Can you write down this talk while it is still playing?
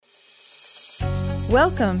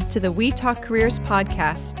Welcome to the We Talk Careers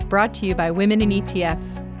podcast, brought to you by Women in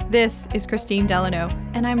ETFs. This is Christine Delano,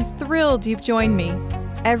 and I'm thrilled you've joined me.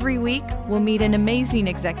 Every week, we'll meet an amazing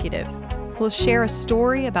executive. We'll share a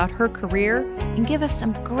story about her career and give us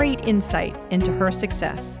some great insight into her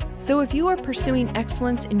success. So if you are pursuing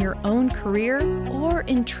excellence in your own career or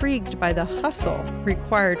intrigued by the hustle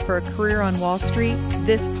required for a career on Wall Street,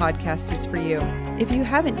 this podcast is for you. If you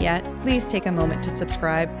haven't yet, please take a moment to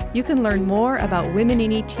subscribe. You can learn more about women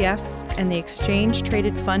in ETFs and the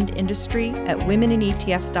exchange-traded fund industry at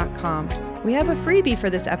womeninetfs.com. We have a freebie for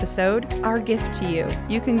this episode, our gift to you.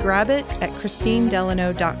 You can grab it at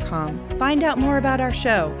christinedelano.com. Find out more about our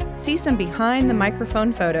show, see some behind the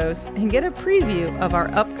microphone photos, and get a preview of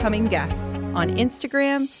our upcoming guests on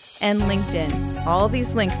Instagram and LinkedIn. All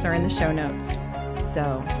these links are in the show notes.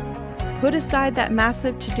 So, put aside that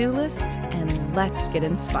massive to-do list and let's get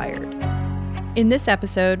inspired. In this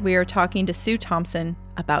episode, we are talking to Sue Thompson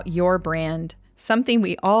about your brand. Something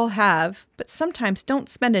we all have, but sometimes don't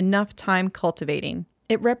spend enough time cultivating.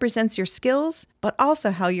 It represents your skills, but also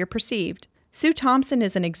how you're perceived. Sue Thompson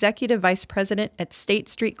is an executive vice president at State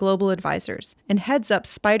Street Global Advisors and heads up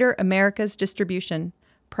Spider America's distribution.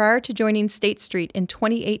 Prior to joining State Street in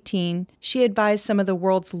 2018, she advised some of the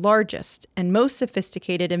world's largest and most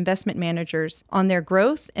sophisticated investment managers on their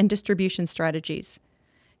growth and distribution strategies.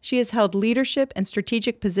 She has held leadership and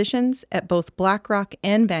strategic positions at both BlackRock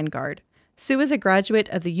and Vanguard. Sue is a graduate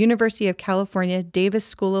of the University of California Davis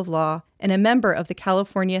School of Law and a member of the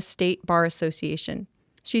California State Bar Association.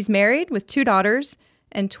 She's married with 2 daughters,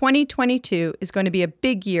 and 2022 is going to be a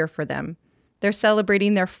big year for them. They're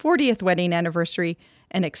celebrating their 40th wedding anniversary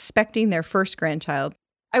and expecting their first grandchild.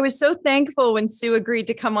 I was so thankful when Sue agreed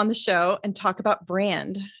to come on the show and talk about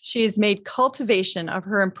brand. She has made cultivation of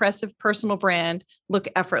her impressive personal brand look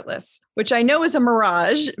effortless, which I know is a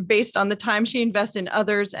mirage based on the time she invests in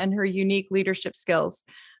others and her unique leadership skills.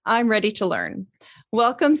 I'm ready to learn.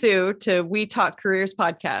 Welcome, Sue, to We Talk Careers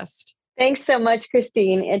podcast. Thanks so much,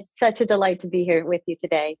 Christine. It's such a delight to be here with you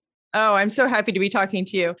today. Oh, I'm so happy to be talking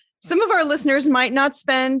to you. Some of our listeners might not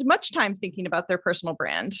spend much time thinking about their personal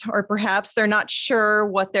brand, or perhaps they're not sure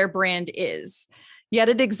what their brand is. Yet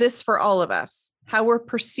it exists for all of us. How we're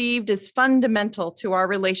perceived is fundamental to our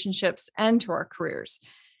relationships and to our careers.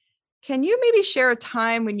 Can you maybe share a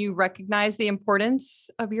time when you recognize the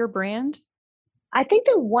importance of your brand? I think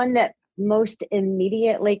the one that most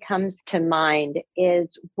immediately comes to mind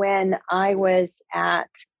is when I was at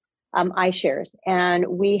iShares, and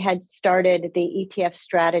we had started the ETF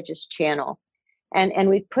strategist channel. And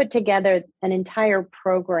we put together an entire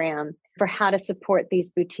program for how to support these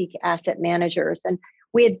boutique asset managers. And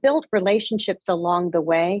we had built relationships along the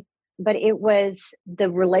way, but it was the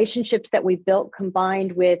relationships that we built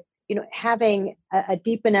combined with, having a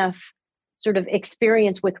deep enough sort of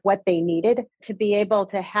experience with what they needed to be able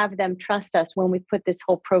to have them trust us when we put this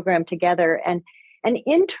whole program together. And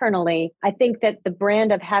internally, I think that the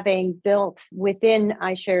brand of having built within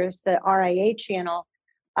iShares, the RIA channel,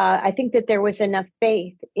 I think that there was enough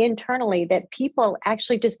faith internally that people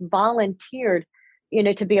actually just volunteered,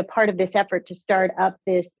 to be a part of this effort to start up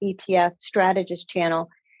this ETF strategist channel.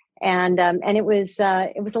 And it was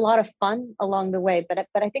a lot of fun along the way. But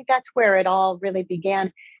I think that's where it all really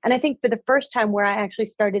began. And I think for the first time where I actually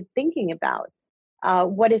started thinking about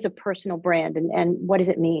what is a personal brand and what does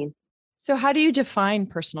it mean? So how do you define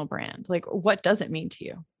personal brand? Like, what does it mean to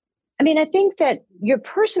you? I mean, I think that your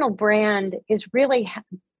personal brand is really,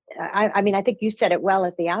 I think you said it well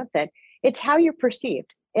at the outset. It's how you're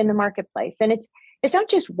perceived in the marketplace. And it's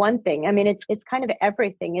not just one thing. I mean, it's kind of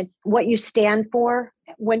everything. It's what you stand for.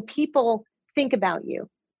 When people think about you,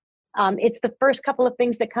 it's the first couple of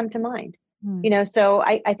things that come to mind. So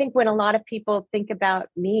I think when a lot of people think about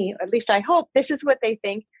me, or at least I hope this is what they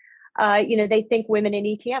think, they think women in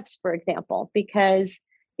ETFs, for example, because,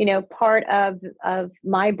 part of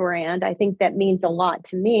my brand, I think that means a lot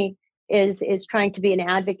to me is trying to be an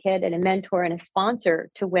advocate and a mentor and a sponsor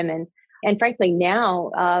to women. And frankly,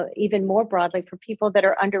 now, even more broadly for people that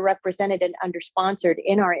are underrepresented and undersponsored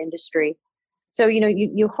in our industry. So,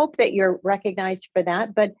 you hope that you're recognized for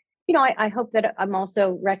that. But, I hope that I'm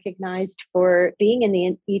also recognized for being in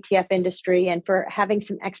the ETF industry and for having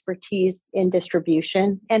some expertise in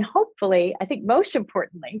distribution. And hopefully, I think most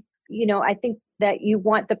importantly, I think that you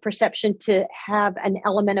want the perception to have an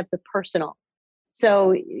element of the personal.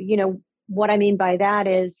 So, what I mean by that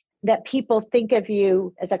is that people think of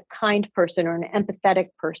you as a kind person or an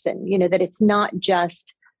empathetic person, that it's not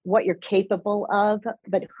just what you're capable of,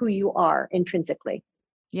 but who you are intrinsically.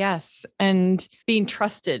 Yes. And being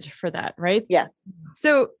trusted for that, right? Yeah.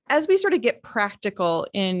 So as we sort of get practical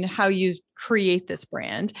in how you create this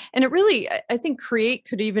brand. And it really, I think create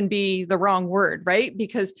could even be the wrong word, right?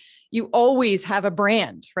 Because you always have a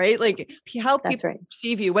brand, right? Like how people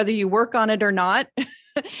perceive you, whether you work on it or not,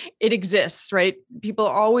 it exists, right? People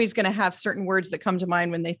are always going to have certain words that come to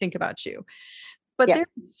mind when they think about you. But there's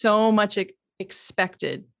so much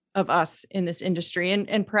expected of us in this industry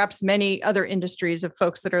and perhaps many other industries of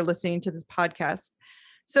folks that are listening to this podcast.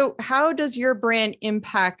 So how does your brand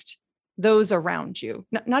impact those around you?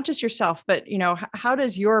 Not just yourself, but, how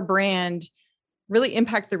does your brand really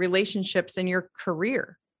impact the relationships in your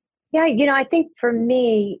career? Yeah, I think for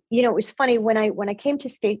me, it was funny when I came to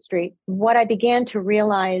State Street, what I began to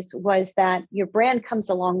realize was that your brand comes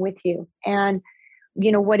along with you. And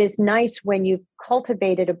what is nice when you've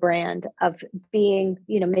cultivated a brand of being,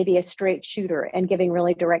 maybe a straight shooter and giving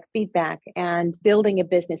really direct feedback and building a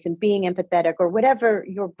business and being empathetic or whatever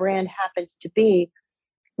your brand happens to be.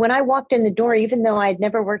 When I walked in the door, even though I'd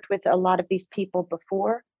never worked with a lot of these people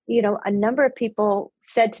before, a number of people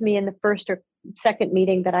said to me in the first or second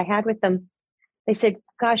meeting that I had with them, they said,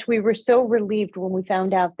 gosh, we were so relieved when we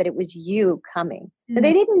found out that it was you coming. Mm-hmm. And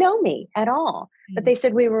they didn't know me at all, but they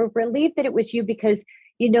said, we were relieved that it was you because,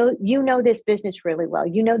 you know this business really well.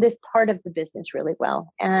 You know this part of the business really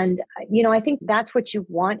well. And, I think that's what you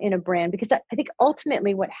want in a brand, because I think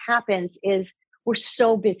ultimately what happens is we're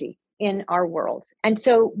so busy in our world. And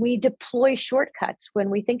so we deploy shortcuts when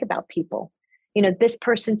we think about people. This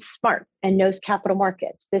person's smart and knows capital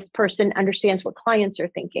markets. This person understands what clients are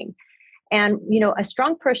thinking. And, a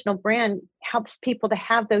strong personal brand helps people to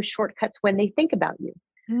have those shortcuts when they think about you.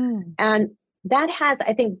 And that has,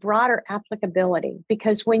 I think, broader applicability,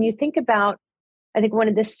 because when you think about, I think one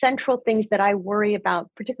of the central things that I worry about,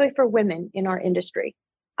 particularly for women in our industry,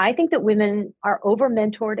 I think that women are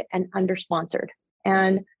over-mentored and under-sponsored.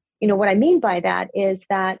 And, what I mean by that is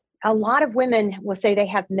that a lot of women will say they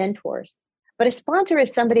have mentors, but a sponsor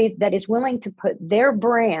is somebody that is willing to put their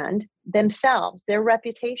brand, themselves, their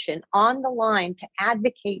reputation on the line to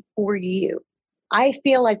advocate for you. I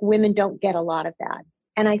feel like women don't get a lot of that.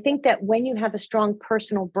 And I think that when you have a strong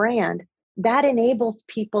personal brand, that enables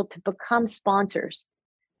people to become sponsors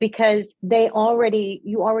because you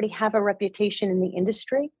already have a reputation in the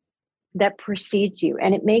industry that precedes you.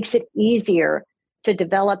 And it makes it easier to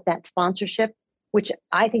develop that sponsorship, which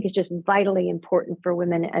I think is just vitally important for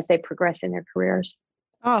women as they progress in their careers.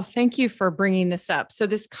 Oh, thank you for bringing this up. So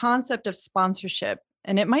this concept of sponsorship,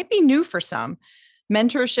 and it might be new for some,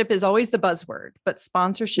 mentorship is always the buzzword, but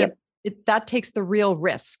sponsorship, that takes the real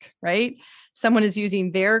risk, right? Someone is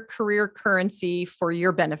using their career currency for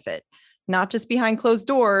your benefit, not just behind closed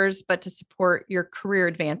doors, but to support your career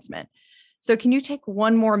advancement. So can you take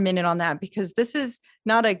one more minute on that? Because this is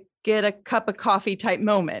not a get a cup of coffee type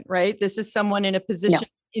moment, right? This is someone in a position of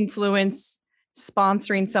influence,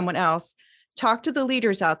 sponsoring someone else. Talk to the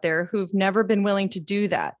leaders out there who've never been willing to do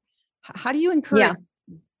that. How do you encourage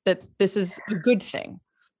that this is a good thing?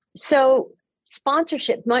 So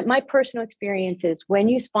sponsorship, my personal experience is when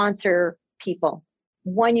you sponsor people,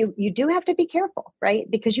 one, you do have to be careful, right?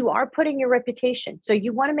 Because you are putting your reputation. So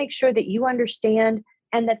you want to make sure that you understand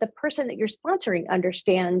and that the person that you're sponsoring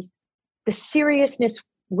understands the seriousness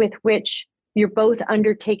with which you're both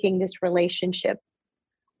undertaking this relationship.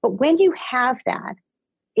 But when you have that,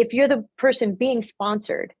 if you're the person being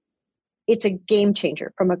sponsored, it's a game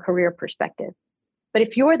changer from a career perspective. But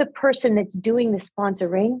if you're the person that's doing the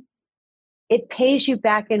sponsoring, it pays you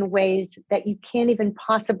back in ways that you can't even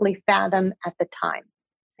possibly fathom at the time.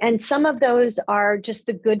 And some of those are just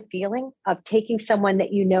the good feeling of taking someone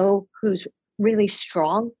that you know who's really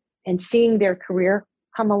strong and seeing their career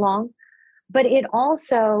come along. But it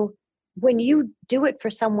also, when you do it for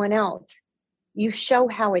someone else, you show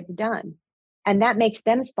how it's done. And that makes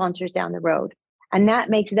them sponsors down the road. And that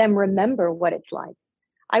makes them remember what it's like.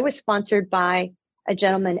 I was sponsored by a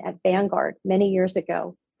gentleman at Vanguard many years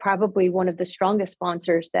ago, probably one of the strongest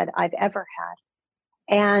sponsors that I've ever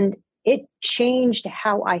had. And it changed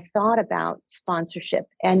how I thought about sponsorship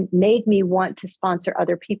and made me want to sponsor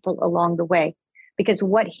other people along the way, because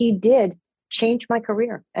what he did changed my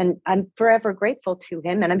career. And I'm forever grateful to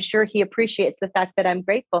him. And I'm sure he appreciates the fact that I'm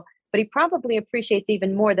grateful, but he probably appreciates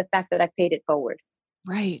even more the fact that I paid it forward.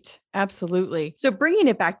 Right. Absolutely. So bringing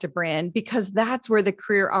it back to brand, because that's where the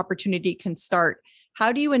career opportunity can start.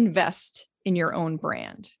 How do you invest in your own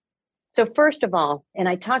brand? So first of all, and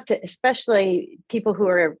I talk to especially people who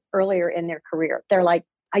are earlier in their career, they're like,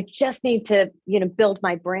 I just need to, build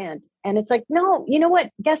my brand. And it's like, no, you know what?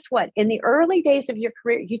 Guess what? In the early days of your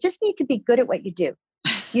career, you just need to be good at what you do.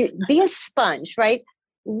 You be a sponge, right?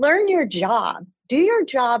 Learn your job, do your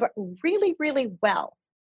job really, really well.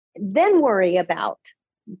 Then worry about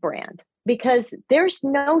brand. because there's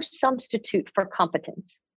no substitute for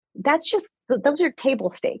competence. Those are table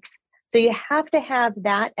stakes. So you have to have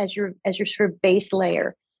that as your sort of base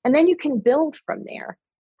layer, and then you can build from there.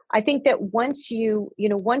 I think that once you're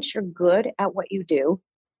good at what you do,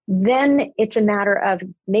 then it's a matter of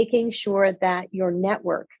making sure that your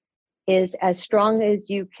network is as strong as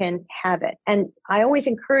you can have it. And I always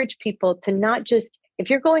encourage people to not just, if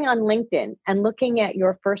you're going on LinkedIn and looking at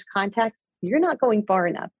your first contacts, you're not going far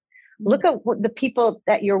enough. Look at the people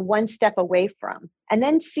that you're one step away from, and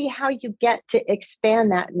then see how you get to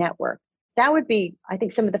expand that network. That would be, I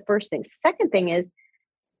think, some of the first things. Second thing is,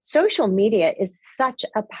 social media is such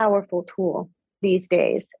a powerful tool these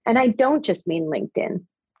days. And I don't just mean LinkedIn.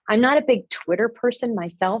 I'm not a big Twitter person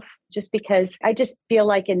myself, just because I just feel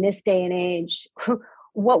like in this day and age,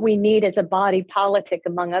 what we need as a body politic,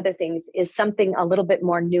 among other things, is something a little bit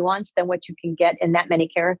more nuanced than what you can get in that many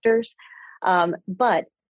characters. But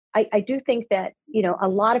I do think that, a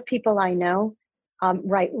lot of people I know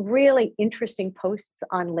write really interesting posts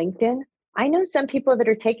on LinkedIn. I know some people that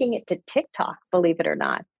are taking it to TikTok, believe it or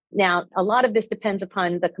not. Now, a lot of this depends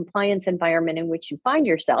upon the compliance environment in which you find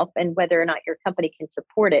yourself and whether or not your company can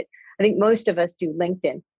support it. I think most of us do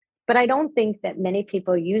LinkedIn, but I don't think that many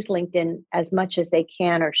people use LinkedIn as much as they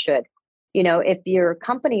can or should. If your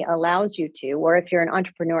company allows you to, or if you're an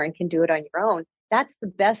entrepreneur and can do it on your own, that's the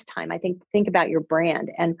best time, I think, to think about your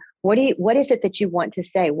brand and what is it that you want to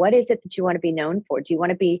say? What is it that you want to be known for? Do you want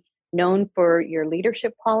to be known for your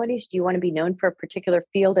leadership qualities? Do you want to be known for a particular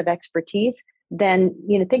field of expertise? Then,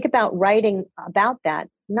 think about writing about that,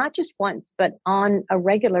 not just once, but on a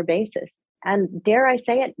regular basis. And dare I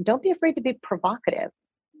say it, don't be afraid to be provocative,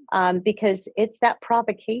 because it's that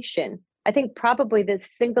provocation. I think probably the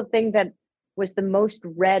single thing that was the most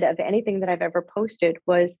read of anything that I've ever posted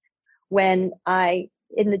was when I,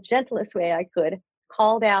 in the gentlest way I could,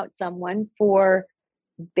 called out someone for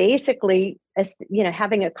basically,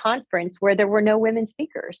 having a conference where there were no women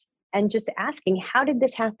speakers, and just asking, how did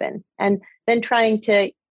this happen? And then trying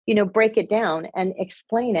to, break it down and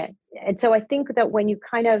explain it. And so I think that when you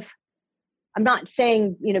I'm not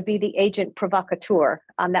saying, be the agent provocateur.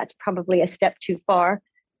 That's probably a step too far,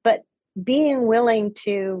 but being willing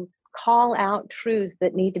to call out truths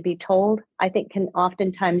that need to be told, I think can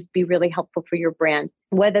oftentimes be really helpful for your brand.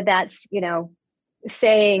 Whether that's,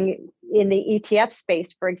 saying in the ETF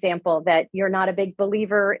space, for example, that you're not a big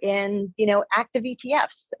believer in, active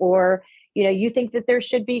ETFs, or, you think that there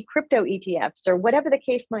should be crypto ETFs, or whatever the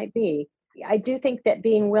case might be. I do think that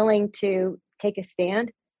being willing to take a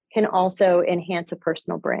stand can also enhance a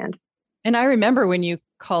personal brand. And I remember when you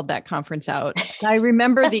called that conference out. I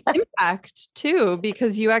remember the impact too,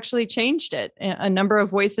 because you actually changed it. A number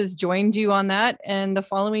of voices joined you on that. And the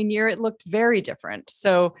following year, it looked very different.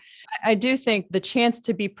 So I do think the chance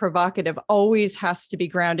to be provocative always has to be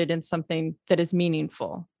grounded in something that is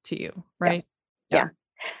meaningful to you, right? Yeah.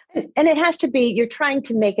 And it has to be, you're trying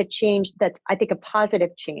to make a change that's, I think, a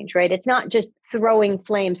positive change, right? It's not just throwing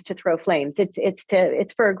flames to throw flames.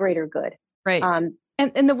 It's for a greater good. Right.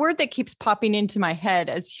 And the word that keeps popping into my head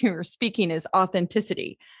as you're speaking is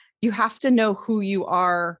authenticity. You have to know who you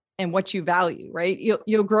are and what you value, right?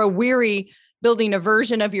 You'll grow weary building a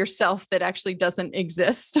version of yourself that actually doesn't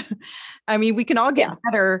exist. I mean, we can all get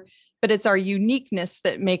better, but it's our uniqueness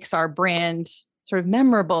that makes our brand sort of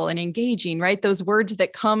memorable and engaging, right? Those words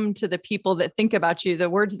that come to the people that think about you, the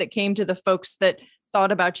words that came to the folks that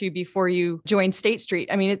thought about you before you joined State Street.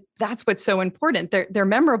 I mean, that's what's so important. They're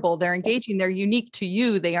memorable, they're engaging, they're unique to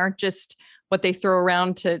you. They aren't just what they throw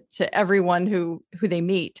around to everyone who they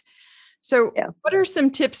meet. So what are some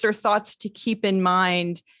tips or thoughts to keep in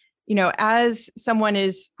mind, as someone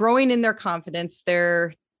is growing in their confidence,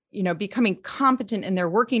 they're, becoming competent and they're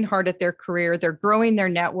working hard at their career, they're growing their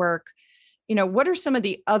network. What are some of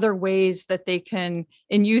the other ways that they can,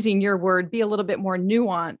 in using your word, be a little bit more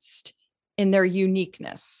nuanced in their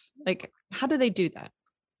uniqueness? Like, how do they do that?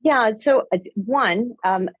 Yeah. So one,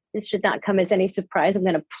 this should not come as any surprise. I'm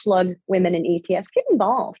going to plug women in ETFs. Get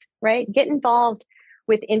involved, right? Get involved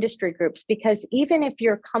with industry groups, because even if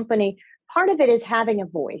your company, part of it is having a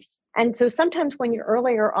voice. And so sometimes when you're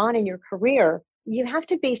earlier on in your career, you have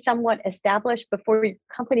to be somewhat established before your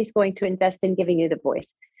company's going to invest in giving you the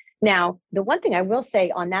voice. Now, the one thing I will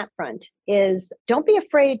say on that front is don't be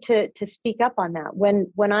afraid to speak up on that.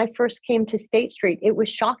 When I first came to State Street, it was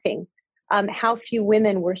shocking how few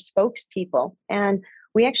women were spokespeople. And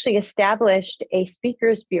we actually established a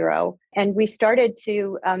speakers bureau, and we started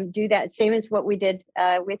to do that same as what we did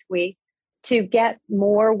with We, to get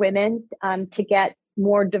more women, to get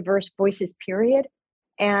more diverse voices, period.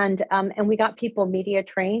 And we got people media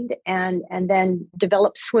trained and then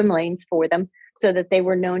developed swim lanes for them so that they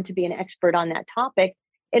were known to be an expert on that topic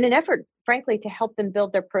in an effort, frankly, to help them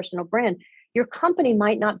build their personal brand. Your company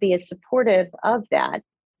might not be as supportive of that.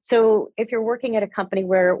 So if you're working at a company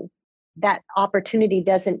where that opportunity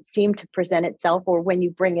doesn't seem to present itself, or when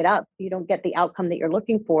you bring it up, you don't get the outcome that you're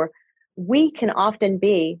looking for, we can often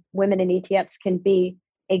be, women in ETFs can be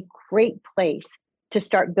a great place to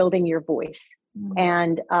start building your voice.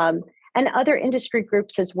 And other industry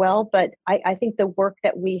groups as well. But I think the work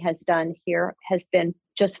that we has done here has been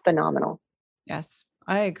just phenomenal. Yes,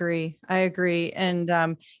 I agree.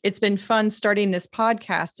 And it's been fun starting this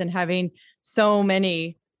podcast and having so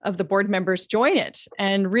many of the board members join it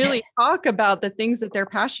and really talk about the things that they're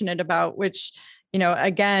passionate about, which,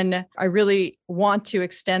 again, I really want to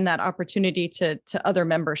extend that opportunity to other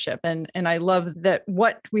membership. And I love that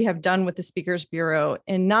what we have done with the Speakers Bureau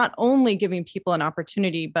in not only giving people an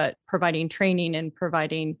opportunity, but providing training and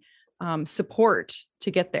providing support to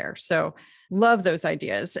get there. So love those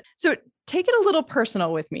ideas. So take it a little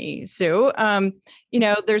personal with me, Sue.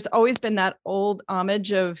 There's always been that old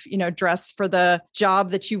homage of, dress for the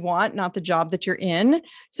job that you want, not the job that you're in.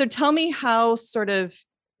 So tell me how sort of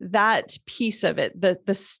that piece of it,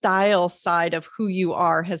 the style side of who you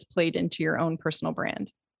are, has played into your own personal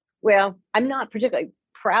brand. Well, I'm not particularly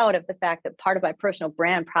proud of the fact that part of my personal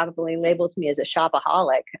brand probably labels me as a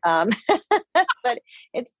shopaholic, but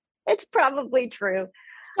it's probably true.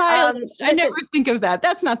 I never think of that.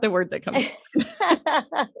 That's not the word that comes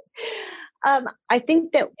to I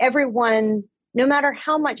think that everyone, no matter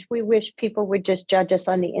how much we wish people would just judge us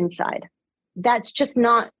on the inside, that's just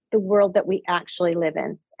not the world that we actually live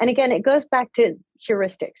in. And again, it goes back to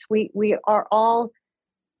heuristics. We are all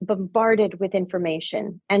bombarded with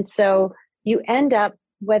information. And so you end up,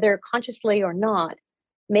 whether consciously or not,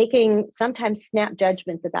 making sometimes snap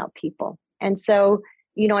judgments about people. And so,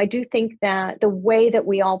 I do think that the way that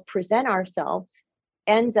we all present ourselves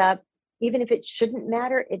ends up, even if it shouldn't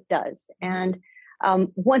matter, it does. And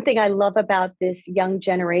one thing I love about this young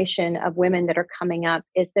generation of women that are coming up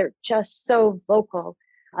is they're just so vocal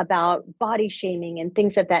about body shaming and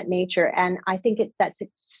things of that nature. And I think that's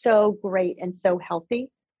so great and so healthy.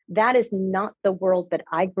 That is not the world that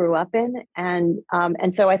I grew up in. And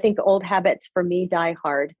so I think old habits for me die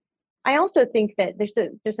hard. I also think that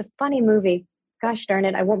there's a funny movie. Gosh darn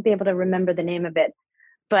it, I won't be able to remember the name of it.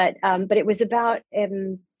 But it was about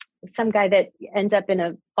some guy that ends up in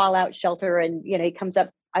a fallout shelter, and he comes up.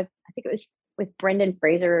 I think it was with Brendan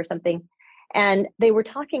Fraser or something, and they were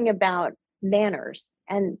talking about manners,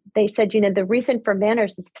 and they said, the reason for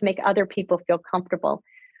manners is to make other people feel comfortable.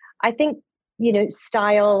 I think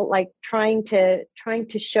style, like trying to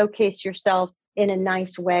showcase yourself in a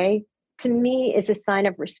nice way, to me is a sign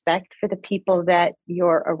of respect for the people that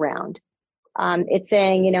you're around. It's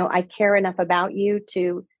saying, I care enough about you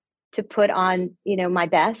to put on, my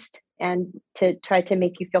best and to try to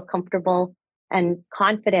make you feel comfortable and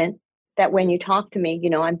confident that when you talk to me,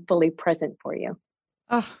 I'm fully present for you.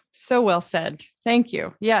 Oh, so well said. Thank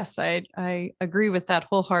you. Yes, I agree with that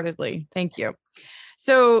wholeheartedly. Thank you.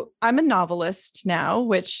 So I'm a novelist now,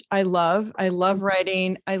 which I love. I love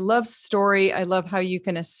writing. I love story. I love how you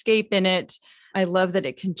can escape in it. I love that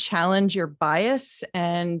it can challenge your bias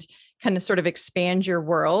and kind of sort of expand your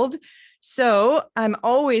world. So I'm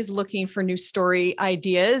always looking for new story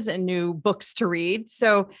ideas and new books to read.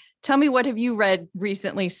 So tell me, what have you read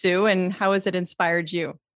recently, Sue, and how has it inspired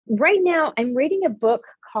you? Right now, I'm reading a book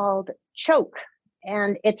called Choke,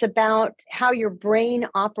 and it's about how your brain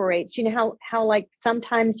operates. How like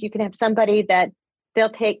sometimes you can have somebody that they'll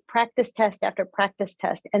take practice test after practice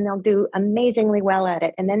test, and they'll do amazingly well at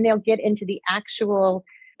it. And then they'll get into the actual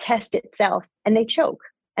test itself and they choke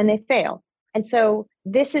and they fail. And so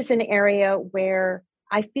this is an area where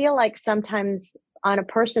I feel like sometimes on a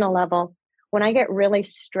personal level, when I get really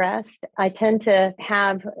stressed, I tend to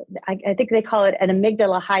have, I think they call it an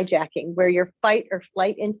amygdala hijacking, where your fight or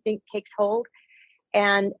flight instinct takes hold.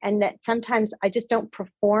 And that sometimes I just don't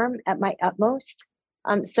perform at my utmost.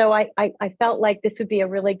 So I felt like this would be a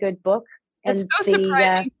really good book. It's so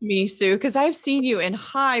surprising to me, Sue, because I've seen you in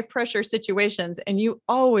high pressure situations and you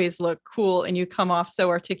always look cool and you come off so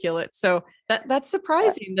articulate. So that's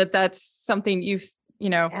surprising that's something it's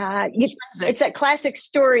that classic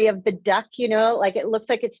story of the duck, like it looks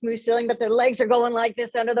like it's smooth sailing, but the legs are going like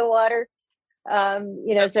this under the water.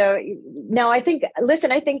 So no, I think,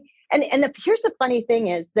 and here's the funny thing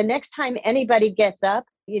is, the next time anybody gets up,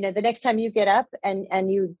 the next time you get up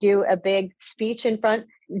and you do a big speech in front,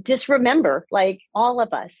 just remember, like all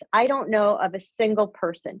of us, I don't know of a single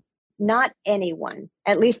person, not anyone,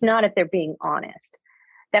 at least not if they're being honest,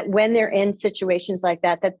 that when they're in situations like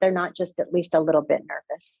that, that they're not just at least a little bit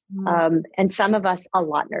nervous. And some of us a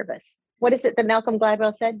lot nervous. What is it that Malcolm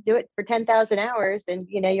Gladwell said? Do it for 10,000 hours and,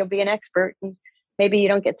 you'll be an expert and maybe you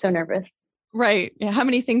don't get so nervous. Right. Yeah. How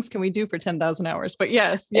many things can we do for 10,000 hours? But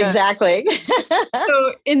yes. Yeah. Exactly.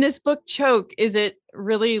 So in this book, Choke, is it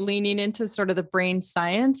really leaning into sort of the brain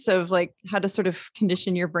science of like how to sort of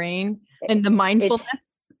condition your brain and the mindfulness?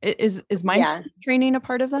 Is mindfulness training a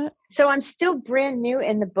part of that? So I'm still brand new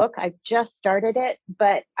in the book. I just started it,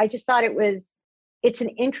 but I just thought it's an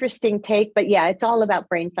interesting take, but yeah, it's all about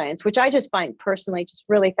brain science, which I just find personally just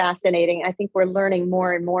really fascinating. I think we're learning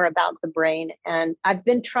more and more about the brain. And I've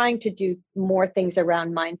been trying to do more things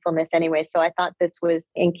around mindfulness anyway. So I thought this was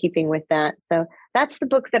in keeping with that. So that's the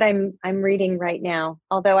book that I'm reading right now.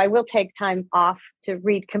 Although I will take time off to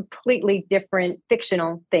read completely different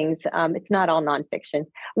fictional things. It's not all nonfiction.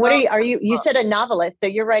 What are you? You said a novelist, so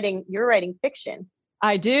you're writing fiction.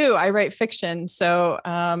 I do. I write fiction. So,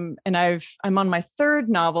 and I'm on my third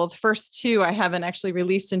novel. The first two I haven't actually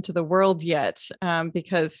released into the world yet,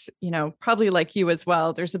 because, probably like you as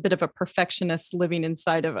well, there's a bit of a perfectionist living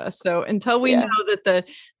inside of us. So until we know that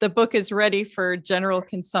the book is ready for general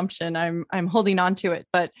consumption, I'm holding on to it.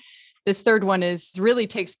 But this third one really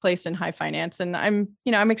takes place in high finance, and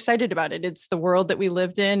I'm excited about it. It's the world that we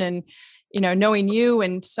lived in, and knowing you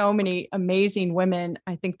and so many amazing women,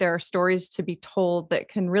 I think there are stories to be told that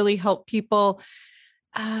can really help people,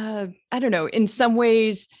 in some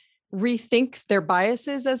ways rethink their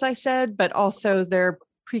biases, as I said, but also their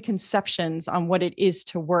preconceptions on what it is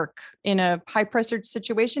to work in a high pressure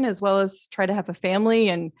situation, as well as try to have a family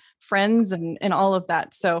and friends and all of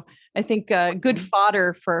that. So I think good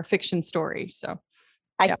fodder for a fiction story. So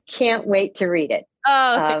I can't wait to read it.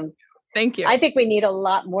 Thank you. I think we need a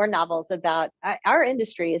lot more novels about our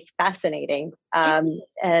industry is fascinating,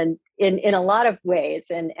 and in a lot of ways.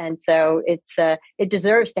 And so it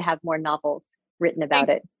deserves to have more novels written about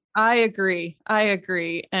it. I agree.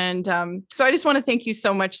 And so I just want to thank you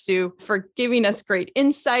so much, Sue, for giving us great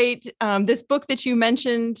insight. This book that you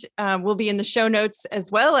mentioned will be in the show notes,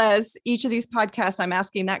 as well as each of these podcasts. I'm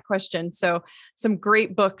asking that question. So some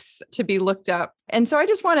great books to be looked up. And so I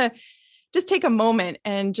just want to take a moment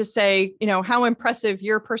and just say, how impressive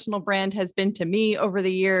your personal brand has been to me over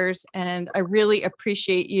the years. And I really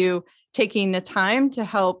appreciate you taking the time to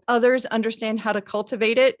help others understand how to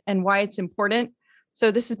cultivate it and why it's important. So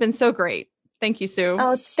this has been so great. Thank you, Sue.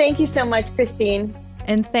 Oh, thank you so much, Christine.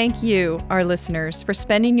 And thank you, our listeners, for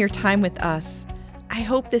spending your time with us. I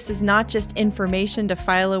hope this is not just information to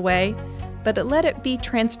file away, but let it be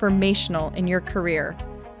transformational in your career.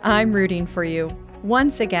 I'm rooting for you.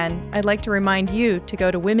 Once again, I'd like to remind you to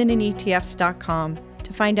go to womeninetfs.com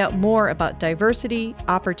to find out more about diversity,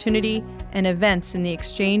 opportunity, and events in the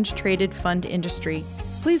exchange-traded fund industry.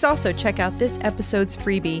 Please also check out this episode's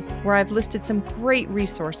freebie, where I've listed some great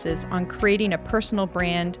resources on creating a personal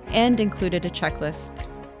brand and included a checklist.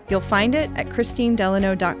 You'll find it at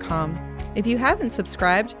christinedelano.com. If you haven't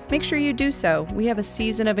subscribed, make sure you do so. We have a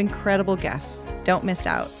season of incredible guests. Don't miss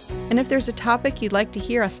out. And if there's a topic you'd like to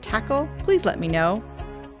hear us tackle, please let me know.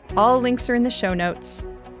 All links are in the show notes.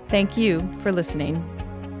 Thank you for listening.